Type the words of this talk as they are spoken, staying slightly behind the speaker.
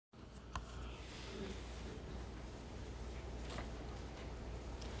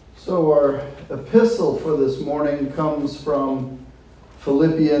So our epistle for this morning comes from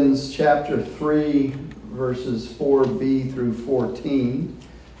Philippians chapter 3, verses 4b through 14.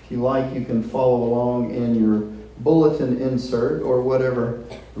 If you like, you can follow along in your bulletin insert or whatever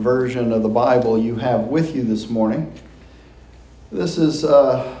version of the Bible you have with you this morning. This is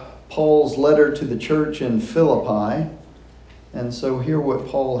Paul's letter to the church in Philippi. And so hear what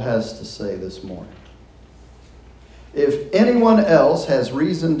Paul has to say this morning. If anyone else has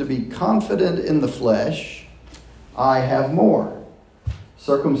reason to be confident in the flesh, I have more.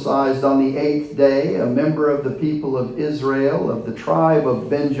 Circumcised on the 8th day, a member of the people of Israel, of the tribe of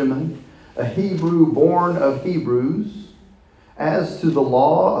Benjamin, a Hebrew born of Hebrews, as to the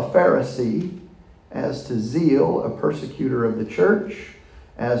law, a Pharisee, as to zeal, a persecutor of the church,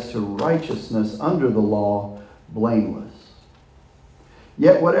 as to righteousness under the law, blameless.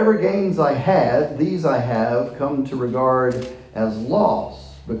 Yet whatever gains I had, these I have come to regard as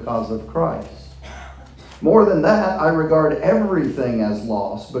loss because of Christ. More than that, I regard everything as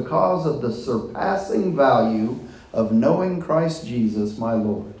loss because of the surpassing value of knowing Christ Jesus my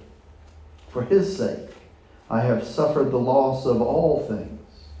Lord. For his sake, I have suffered the loss of all things,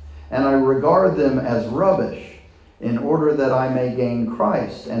 and I regard them as rubbish, in order that I may gain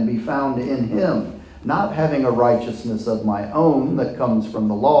Christ and be found in him, not having a righteousness of my own that comes from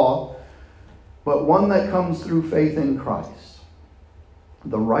the law, but one that comes through faith in Christ,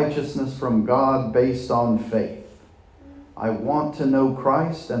 the righteousness from God based on faith. I want to know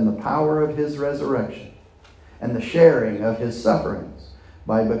Christ and the power of his resurrection and the sharing of his sufferings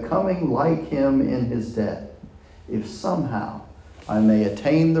by becoming like him in his death, if somehow I may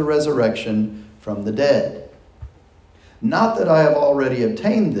attain the resurrection from the dead. Not that I have already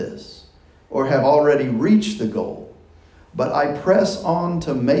obtained this, or have already reached the goal, but I press on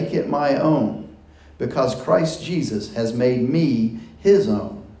to make it my own, because Christ Jesus has made me his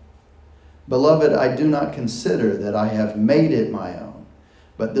own. Beloved, I do not consider that I have made it my own,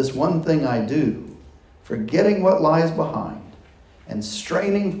 but this one thing I do, forgetting what lies behind, and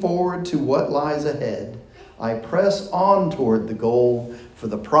straining forward to what lies ahead, I press on toward the goal for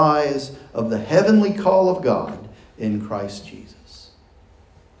the prize of the heavenly call of God in Christ Jesus.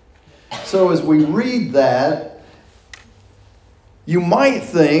 So as we read that, you might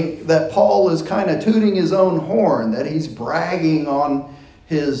think that Paul is kind of tooting his own horn, that he's bragging on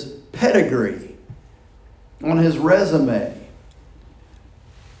his pedigree, on his resume.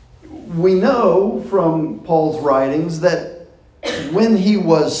 We know from Paul's writings that when he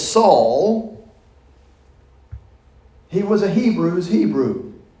was Saul, he was a Hebrew's Hebrew.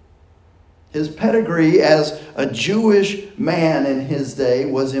 His pedigree as a Jewish man in his day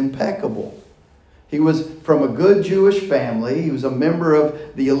was impeccable. He was from a good Jewish family. He was a member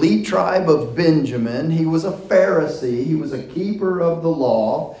of the elite tribe of Benjamin. He was a Pharisee. He was a keeper of the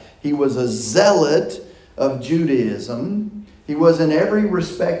law. He was a zealot of Judaism. He was in every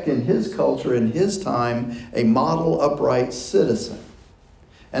respect in his culture, in his time, a model upright citizen.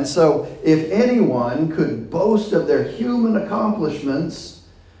 And so if anyone could boast of their human accomplishments,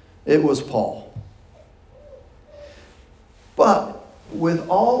 it was Paul. But with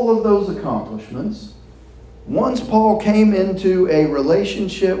all of those accomplishments, once Paul came into a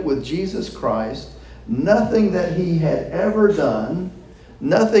relationship with Jesus Christ, nothing that he had ever done,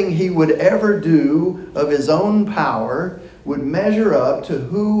 nothing he would ever do of his own power would measure up to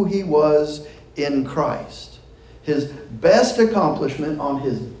who he was in Christ. His best accomplishment on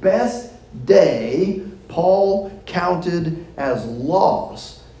his best day, Paul counted as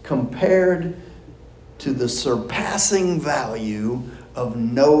loss compared to the surpassing value of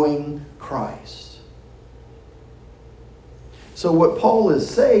knowing Christ. So what Paul is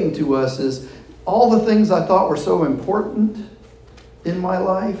saying to us is, all the things I thought were so important in my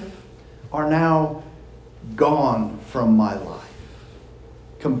life are now gone from my life.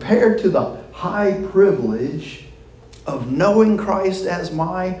 Compared to the high privilege of knowing Christ as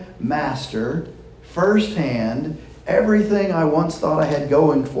my master firsthand, everything I once thought I had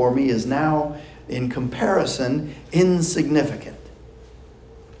going for me is now, in comparison, insignificant.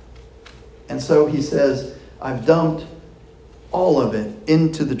 And so he says, I've dumped all of it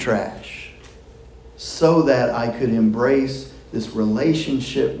into the trash so that I could embrace this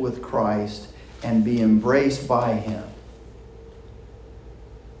relationship with Christ and be embraced by him.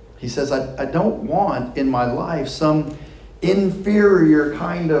 He says, I don't want in my life some inferior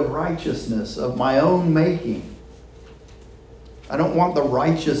kind of righteousness of my own making. I don't want the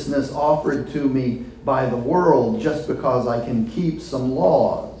righteousness offered to me by the world just because I can keep some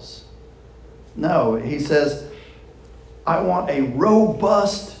laws. No, he says, I want a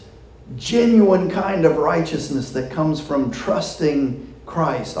robust, genuine kind of righteousness that comes from trusting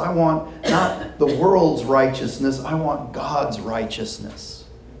Christ. I want not the world's righteousness, I want God's righteousness.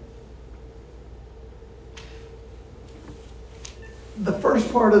 The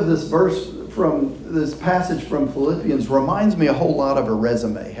first part of this verse from this passage from Philippians reminds me a whole lot of a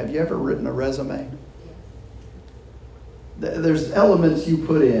resume. Have you ever written a resume? There's elements you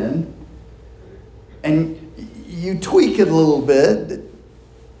put in, and you tweak it a little bit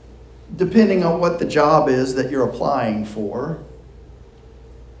depending on what the job is that you're applying for.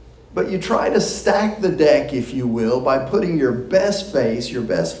 But you try to stack the deck, if you will, by putting your best face, your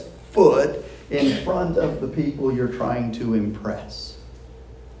best foot in front of the people you're trying to impress.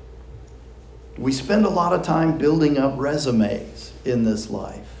 We spend a lot of time building up resumes in this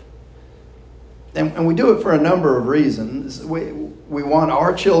life. And we do it for a number of reasons. We want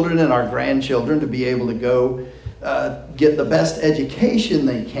our children and our grandchildren to be able to go get the best education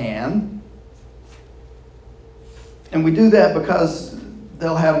they can. And we do that because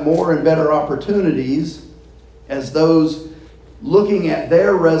they'll have more and better opportunities as those looking at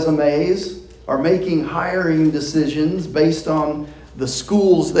their resumes are making hiring decisions based on the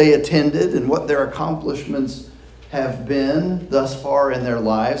schools they attended and what their accomplishments have been thus far in their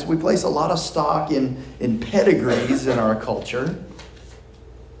lives. We place a lot of stock in pedigrees in our culture.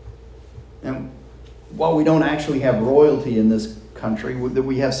 And while we don't actually have royalty in this country,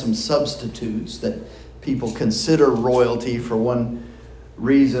 we have some substitutes that people consider royalty for one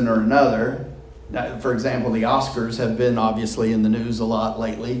reason or another. Now, for example, the Oscars have been obviously in the news a lot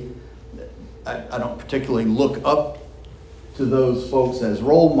lately. I don't particularly look up to those folks as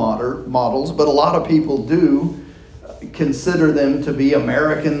role models, but a lot of people do consider them to be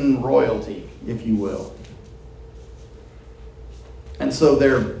American royalty, if you will. And so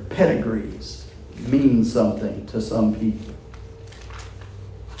their pedigrees mean something to some people.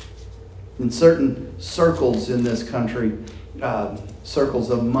 In certain circles in this country, circles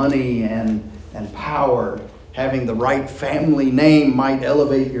of money and power, having the right family name might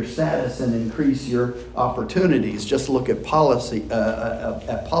elevate your status and increase your opportunities. Just look at politics,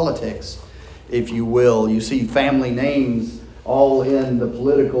 if you will. You see family names all in the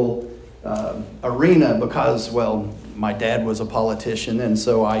political arena because, well, my dad was a politician, and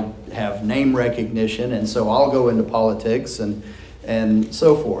so I have name recognition, and so I'll go into politics and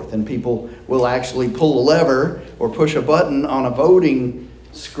so forth. And people will actually pull a lever or push a button on a voting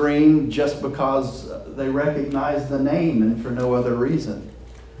screen just because they recognize the name and for no other reason.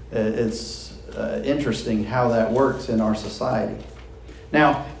 It's interesting how that works in our society.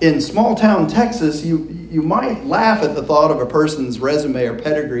 Now, in small town Texas, you might laugh at the thought of a person's resume or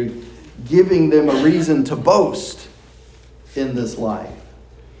pedigree giving them a reason to boast in this life.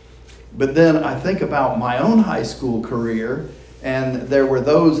 But then I think about my own high school career, and there were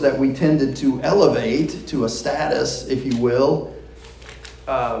those that we tended to elevate to a status, if you will.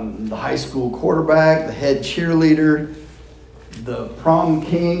 The high school quarterback, the head cheerleader, the prom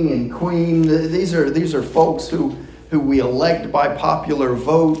king and queen. These are folks who we elect by popular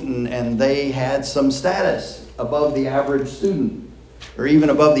vote, and they had some status above the average student, or even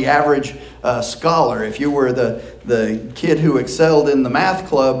above the average scholar. If you were the kid who excelled in the math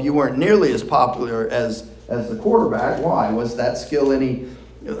club, you weren't nearly as popular as the quarterback. Why? Was that skill any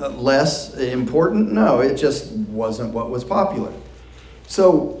less important? No, it just wasn't what was popular.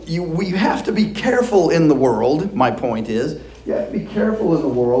 So we have to be careful in the world. My point is, you have to be careful in the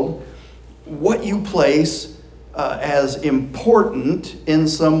world what you place as important in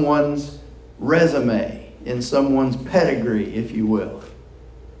someone's resume, in someone's pedigree, if you will.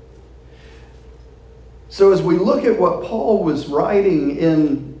 So as we look at what Paul was writing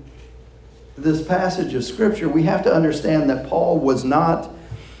in this passage of Scripture, we have to understand that Paul was not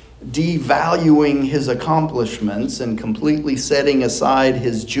devaluing his accomplishments and completely setting aside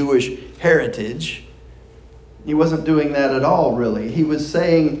his Jewish heritage. He wasn't doing that at all, really. He was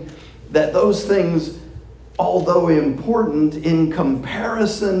saying that those things, although important in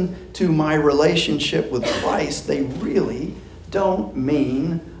comparison to my relationship with Christ, they really don't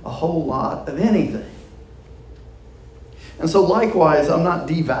mean a whole lot of anything. And so likewise, I'm not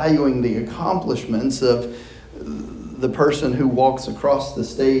devaluing the accomplishments of the person who walks across the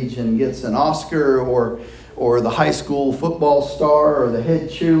stage and gets an Oscar, or the high school football star, or the head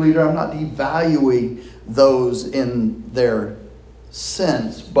cheerleader. I'm not devaluing those in their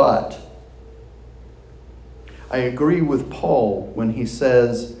sense, but I agree with Paul when he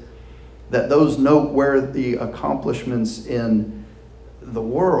says that those noteworthy accomplishments in the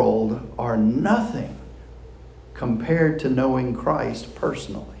world are nothing compared to knowing Christ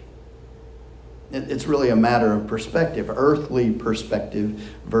personally. It's really a matter of perspective, earthly perspective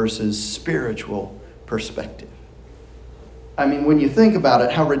versus spiritual perspective. I mean, when you think about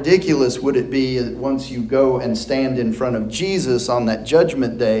it, how ridiculous would it be once you go and stand in front of Jesus on that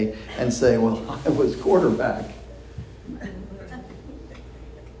judgment day and say, well, I was quarterback.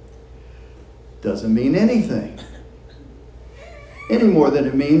 Doesn't mean anything. Any more than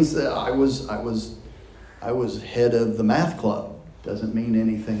it means that I was head of the math club. Doesn't mean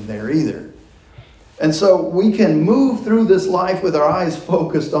anything there either. And so we can move through this life with our eyes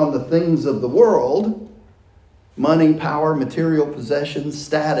focused on the things of the world, money, power, material possessions,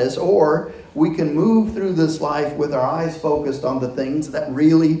 status, or we can move through this life with our eyes focused on the things that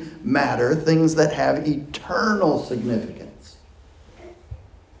really matter, things that have eternal significance.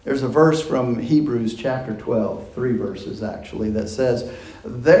 There's a verse from Hebrews chapter 12, 3 verses actually, that says,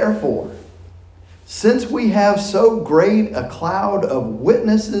 "Therefore, since we have so great a cloud of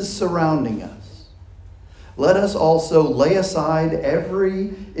witnesses surrounding us, let us also lay aside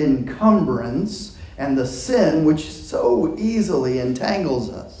every encumbrance and the sin which so easily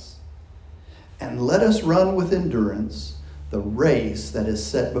entangles us. And let us run with endurance the race that is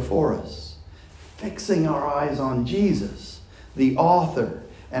set before us, fixing our eyes on Jesus, the author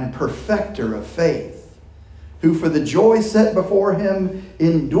and perfecter of faith, who for the joy set before him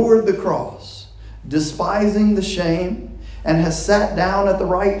endured the cross, despising the shame, and has sat down at the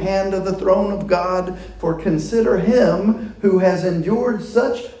right hand of the throne of God. For consider him who has endured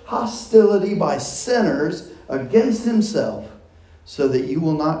such hostility by sinners against himself, so that you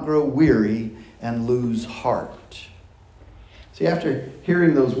will not grow weary and lose heart." See, after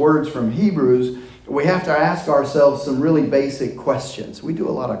hearing those words from Hebrews, we have to ask ourselves some really basic questions. We do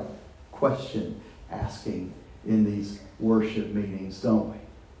a lot of question asking in these worship meetings, don't we?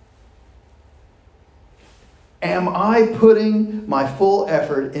 Am I putting my full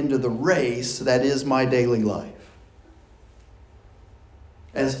effort into the race that is my daily life?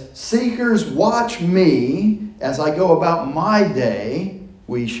 As seekers watch me as I go about my day,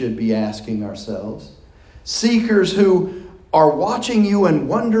 we should be asking ourselves. Seekers who are watching you and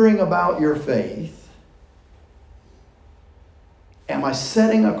wondering about your faith, am I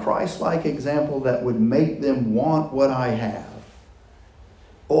setting a Christ-like example that would make them want what I have?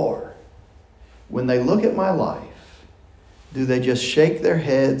 Or, when they look at my life, do they just shake their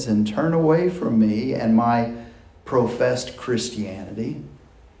heads and turn away from me and my professed Christianity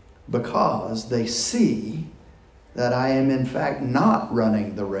because they see that I am in fact not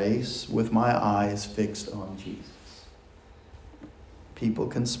running the race with my eyes fixed on Jesus? People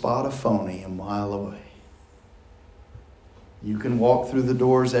can spot a phony a mile away. You can walk through the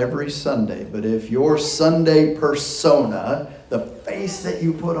doors every Sunday, but if your Sunday persona, the face that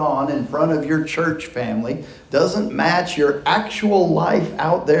you put on in front of your church family, doesn't match your actual life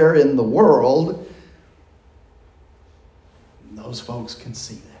out there in the world, those folks can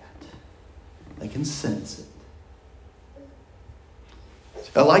see that. They can sense it.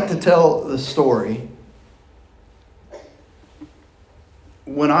 I like to tell the story.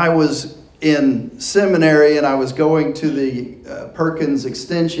 When I was in seminary and I was going to the Perkins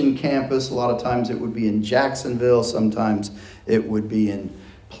Extension campus, a lot of times it would be in Jacksonville, sometimes it would be in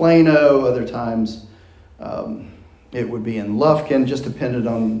Plano, other times it would be in Lufkin, just depended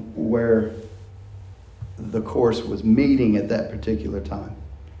on where the course was meeting at that particular time.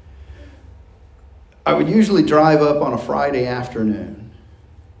 I would usually drive up on a Friday afternoon,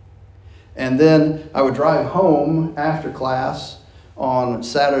 and then I would drive home after class on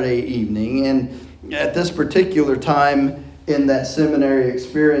Saturday evening. And at this particular time in that seminary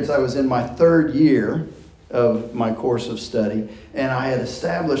experience, I was in my third year of my course of study, and I had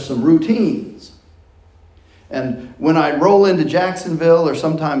established some routines. And when I'd roll into Jacksonville or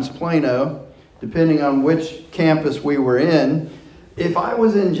sometimes Plano, depending on which campus we were in, if I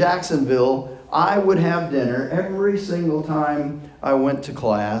was in Jacksonville, I would have dinner every single time I went to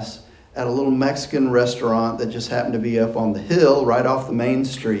class at a little Mexican restaurant that just happened to be up on the hill right off the main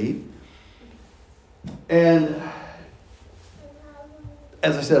street. And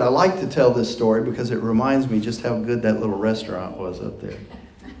as I said, I like to tell this story because it reminds me just how good that little restaurant was up there.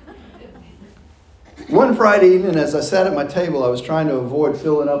 One Friday evening, as I sat at my table, I was trying to avoid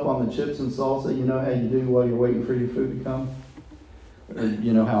filling up on the chips and salsa. You know how you do while you're waiting for your food to come? Or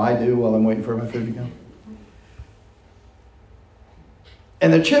you know how I do while I'm waiting for my food to come?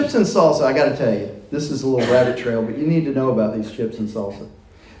 And the chips and salsa, I got to tell you, this is a little rabbit trail, but you need to know about these chips and salsa.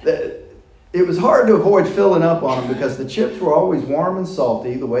 It was hard to avoid filling up on them because the chips were always warm and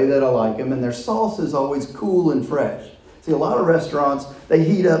salty, the way that I like them, and their salsa is always cool and fresh. See, a lot of restaurants, they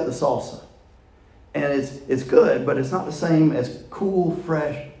heat up the salsa. And it's good, but it's not the same as cool,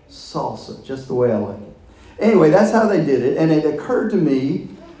 fresh salsa, just the way I like it. Anyway, that's how they did it, and it occurred to me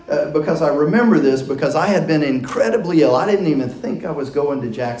because I remember this because I had been incredibly ill. I didn't even think I was going to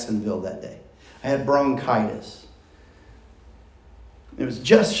Jacksonville that day. I had bronchitis. It was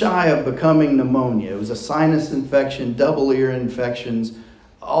just shy of becoming pneumonia. It was a sinus infection, double ear infections,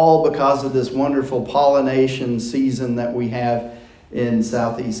 all because of this wonderful pollination season that we have in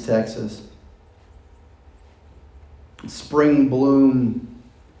Southeast Texas. Spring bloom,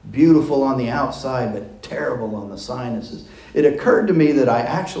 beautiful on the outside, but terrible on the sinuses. It occurred to me that I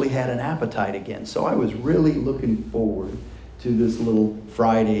actually had an appetite again, so I was really looking forward to this little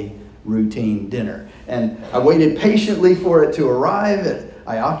Friday routine dinner. And I waited patiently for it to arrive.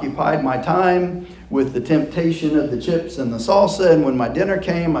 I occupied my time with the temptation of the chips and the salsa, and when my dinner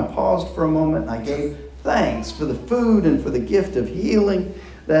came, I paused for a moment and I gave thanks for the food and for the gift of healing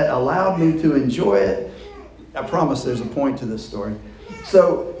that allowed me to enjoy it. I promise there's a point to this story.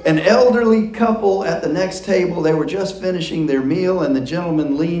 So an elderly couple at the next table, they were just finishing their meal, and the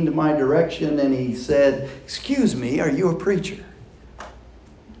gentleman leaned my direction and he said, "Excuse me, are you a preacher?"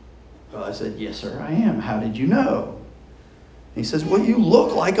 Well, I said, "Yes, sir, I am. How did you know?" He says, "Well, you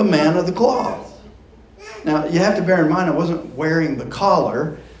look like a man of the cloth." Now, you have to bear in mind, I wasn't wearing the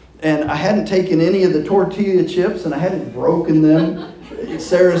collar, and I hadn't taken any of the tortilla chips, and I hadn't broken them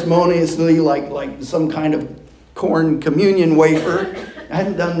ceremoniously like some kind of corn communion wafer. I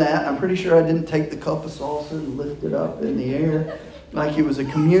hadn't done that. I'm pretty sure I didn't take the cup of salsa and lift it up in the air like it was a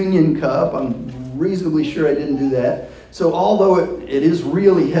communion cup. I'm reasonably sure I didn't do that. So although it is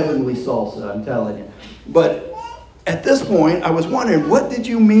really heavenly salsa, I'm telling you. But at this point, I was wondering, what did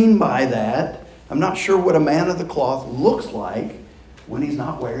you mean by that? I'm not sure what a man of the cloth looks like when he's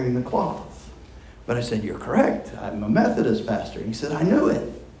not wearing the cloth. But I said, "You're correct. I'm a Methodist pastor." He said, "I knew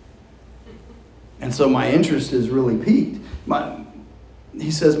it." And so my interest is really piqued. He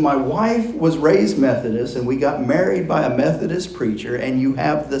says, "My wife was raised Methodist, and we got married by a Methodist preacher, and you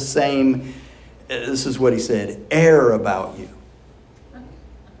have the same," this is what he said, "air about you."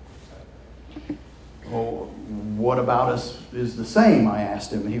 "Well, what about us is the same?" I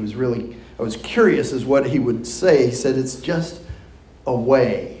asked him. I was curious as what he would say. He said, "It's just a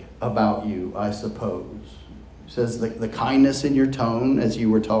way about you, I suppose." He says, the kindness in your tone as you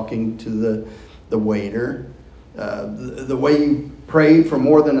were talking to the waiter, the way you prayed for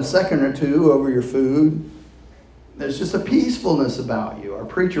more than a second or two over your food. There's just a peacefulness about you. Our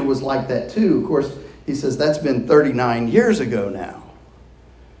preacher was like that too. Of course, he says that's been 39 years ago now.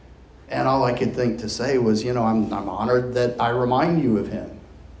 And all I could think to say was, I'm honored that I remind you of him.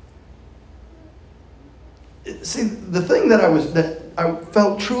 See, the thing that I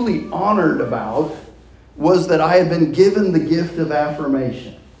felt truly honored about was that I had been given the gift of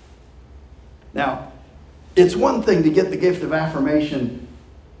affirmation. Now, it's one thing to get the gift of affirmation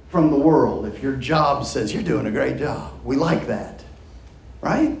from the world. If your job says, "You're doing a great job," we like that,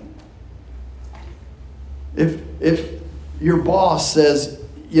 right? If your boss says,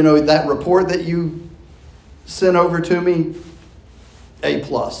 "That report that you sent over to me, A+,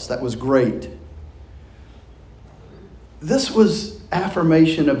 that was great." This was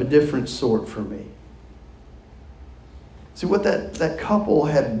affirmation of a different sort for me. See, what that couple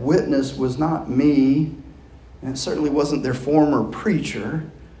had witnessed was not me, and it certainly wasn't their former preacher,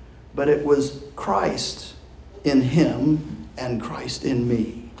 but it was Christ in him and Christ in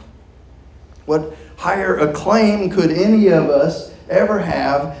me. What higher acclaim could any of us ever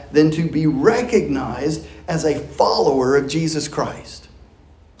have than to be recognized as a follower of Jesus Christ?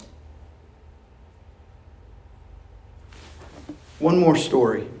 One more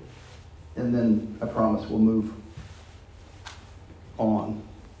story, and then I promise we'll move on.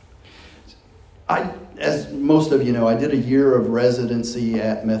 As most of you know, I did a year of residency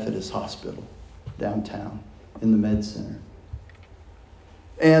at Methodist Hospital downtown in the Med Center.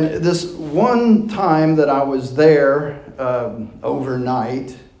 And this one time that I was there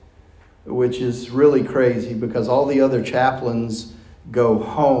overnight, which is really crazy because all the other chaplains go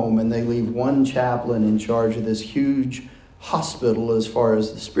home and they leave one chaplain in charge of this huge hospital as far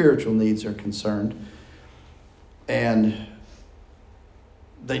as the spiritual needs are concerned. And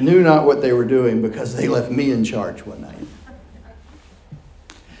they knew not what they were doing because they left me in charge one night.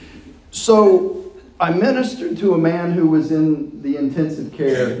 So I ministered to a man who was in the intensive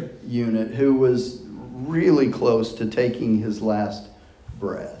care unit who was really close to taking his last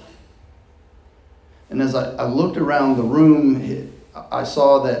breath. And as I looked around the room, I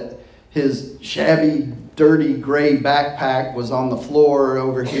saw that his shabby, dirty gray backpack was on the floor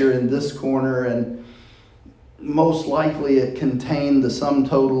over here in this corner, and most likely it contained the sum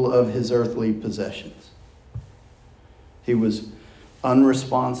total of his earthly possessions. He was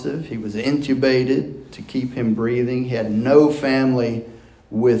unresponsive. He was intubated to keep him breathing. He had no family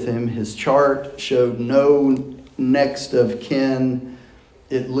with him. His chart showed no next of kin.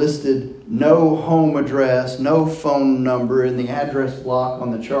 It listed no home address, no phone number. In the address block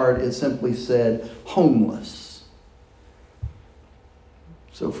on the chart, it simply said homeless.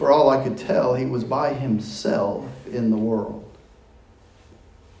 So for all I could tell, he was by himself in the world.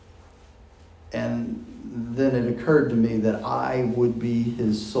 And then it occurred to me that I would be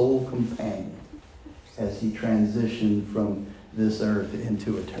his sole companion as he transitioned from this earth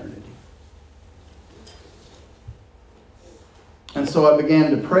into eternity. And so I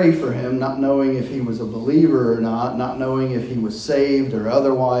began to pray for him, not knowing if he was a believer or not knowing if he was saved or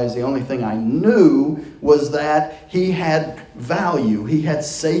otherwise. The only thing I knew was that he had value. He had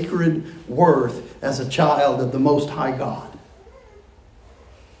sacred worth as a child of the Most High God.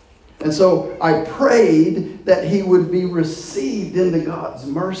 And so I prayed that he would be received into God's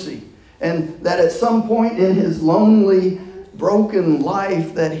mercy. And that at some point in his lonely, broken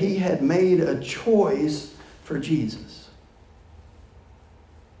life that he had made a choice for Jesus.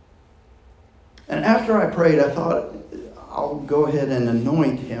 And after I prayed, I thought, I'll go ahead and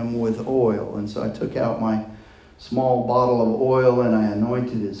anoint him with oil. And so I took out my small bottle of oil and I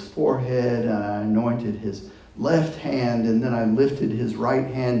anointed his forehead and I anointed his left hand, and then I lifted his right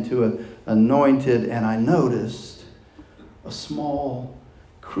hand to anoint it, and I noticed a small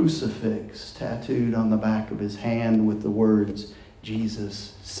crucifix tattooed on the back of his hand with the words,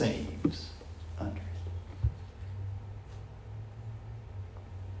 "Jesus saves," under it.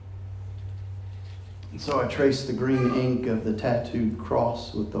 And so I traced the green ink of the tattooed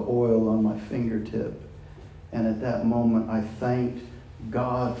cross with the oil on my fingertip, and at that moment I thanked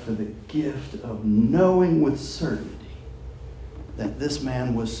God for the gift of knowing with certainty that this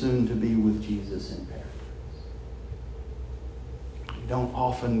man was soon to be with Jesus in paradise. You don't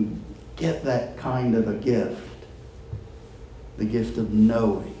often get that kind of a gift, the gift of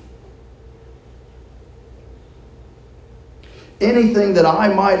knowing. Anything that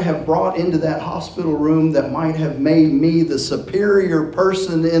I might have brought into that hospital room that might have made me the superior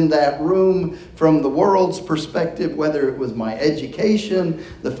person in that room from the world's perspective, whether it was my education,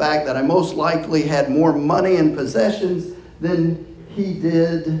 the fact that I most likely had more money and possessions than he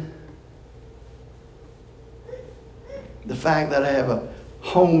did, the fact that I have a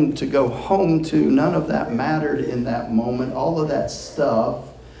home to go home to, none of that mattered in that moment. All of that stuff,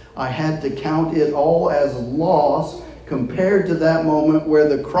 I had to count it all as loss compared to that moment where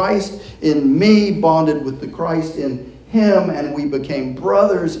the Christ in me bonded with the Christ in him and we became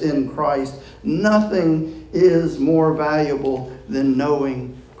brothers in Christ. Nothing is more valuable than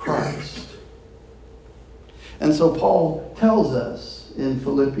knowing Christ. And so Paul tells us in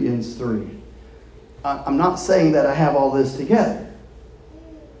Philippians 3, I'm not saying that I have all this together,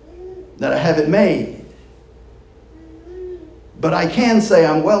 that I have it made. But I can say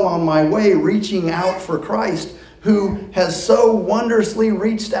I'm well on my way reaching out for Christ, who has so wondrously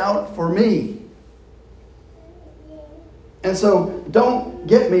reached out for me. And so don't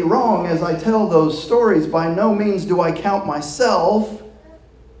get me wrong as I tell those stories. By no means do I count myself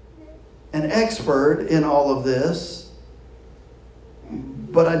an expert in all of this.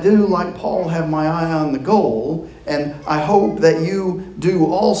 But I do, like Paul, have my eye on the goal. And I hope that you do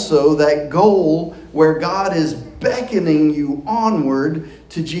also, that goal where God is beckoning you onward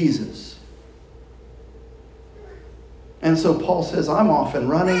to Jesus. And so Paul says, I'm off and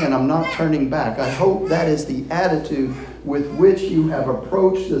running and I'm not turning back. I hope that is the attitude with which you have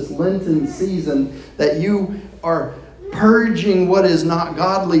approached this Lenten season, that you are purging what is not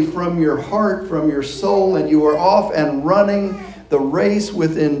godly from your heart, from your soul, and you are off and running the race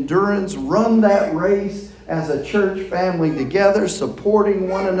with endurance. Run that race as a church family together, supporting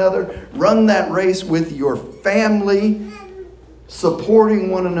one another. Run that race with your family,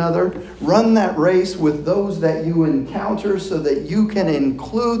 supporting one another. Run that race with those that you encounter so that you can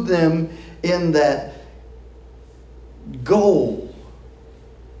include them in that goal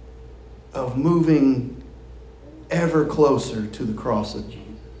of moving ever closer to the cross of Jesus.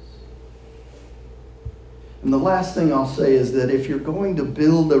 And the last thing I'll say is that if you're going to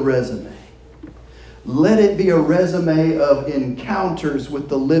build a resume, let it be a resume of encounters with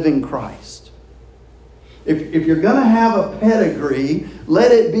the living Christ. If you're going to have a pedigree,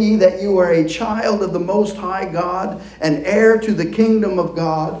 let it be that you are a child of the Most High God, an heir to the kingdom of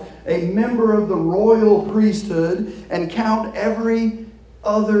God, a member of the royal priesthood, and count every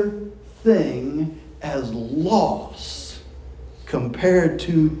other thing as loss compared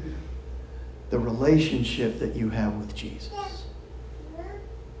to the relationship that you have with Jesus.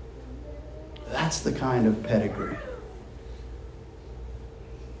 That's the kind of pedigree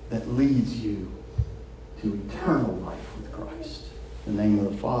that leads you to eternal life with Christ. In the name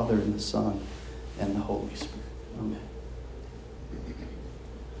of the Father, and the Son, and the Holy Spirit. Amen.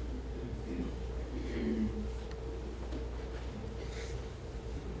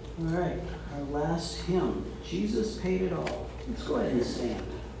 All right, our last hymn, Jesus Paid It All. Let's go ahead and stand.